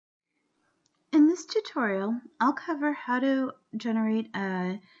this tutorial, I'll cover how to generate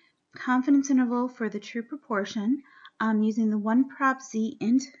a confidence interval for the true proportion using the one-prop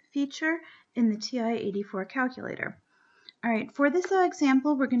zint feature in the TI-84 calculator. All right, for this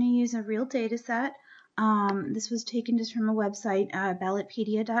example, we're going to use a real data set. This was taken just from a website,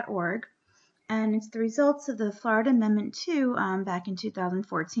 ballotpedia.org, and it's the results of the Florida Amendment 2 back in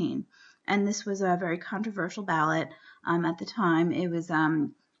 2014. And this was a very controversial ballot at the time. It was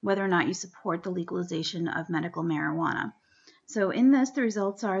whether or not you support the legalization of medical marijuana. So in this, the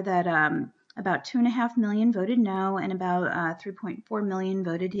results are that about 2.5 million voted no and about 3.4 million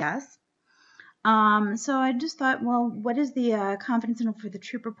voted yes. So I just thought, well, what is the confidence interval for the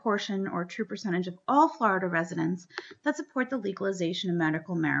true proportion or true percentage of all Florida residents that support the legalization of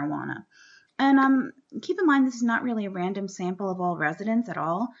medical marijuana? And keep in mind, this is not really a random sample of all residents at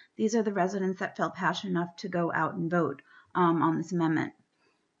all. These are the residents that felt passionate enough to go out and vote on this amendment.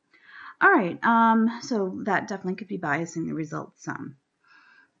 All right, so that definitely could be biasing the results some.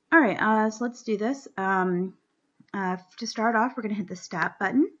 All right, so let's do this. To start off, we're going to hit the Stat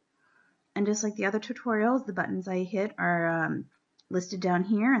button. And just like the other tutorials, the buttons I hit are listed down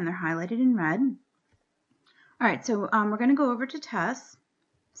here, and they're highlighted in red. All right, so we're going to go over to Tests.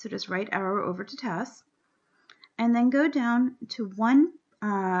 So just right arrow over to Tests. And then go down to one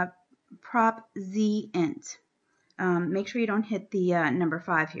prop zint. Make sure you don't hit the number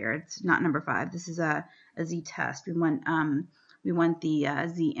 5 here. It's not number 5. This is a z test. We want the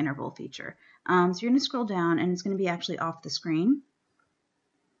z interval feature. So you're going to scroll down, and it's going to be actually off the screen.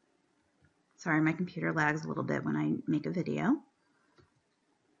 Sorry, my computer lags a little bit when I make a video.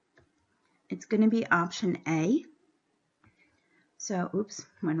 It's going to be option A. So, oops,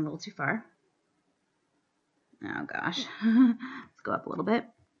 went a little too far. Oh gosh. Let's go up a little bit.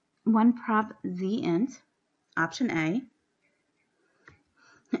 One prop zint. Option A,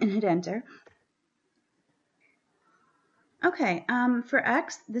 and hit enter. Okay, for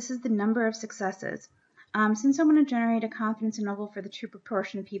X, this is the number of successes. Since I want to generate a confidence interval for the true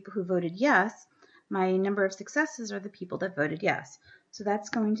proportion of people who voted yes, my number of successes are the people that voted yes. So that's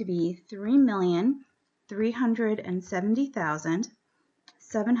going to be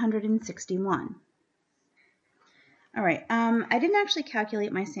 3,370,761. All right, I didn't actually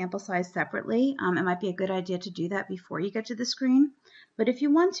calculate my sample size separately. It might be a good idea to do that before you get to the screen. But if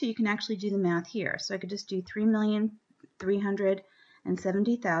you want to, you can actually do the math here. So I could just do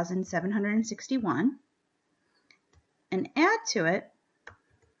 3,370,761 and add to it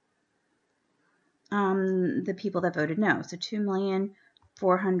the people that voted no. So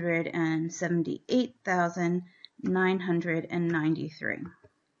 2,478,993.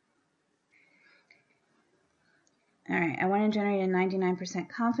 All right, I want to generate a 99%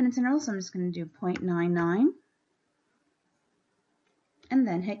 confidence interval, so I'm just going to do 0.99 and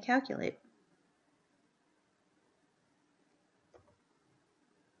then hit calculate.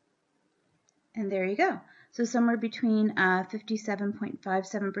 And there you go. So somewhere between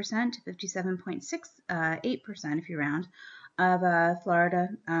 57.57% to 57.68%, if you round, of Florida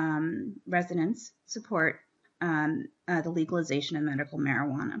residents support the legalization of medical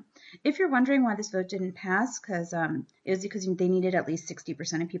marijuana. If you're wondering why this vote didn't pass, it was because they needed at least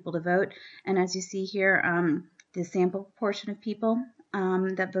 60% of people to vote. And as you see here, the sample proportion of people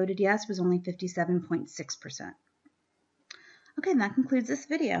that voted yes was only 57.6%. Okay, and that concludes this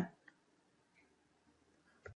video.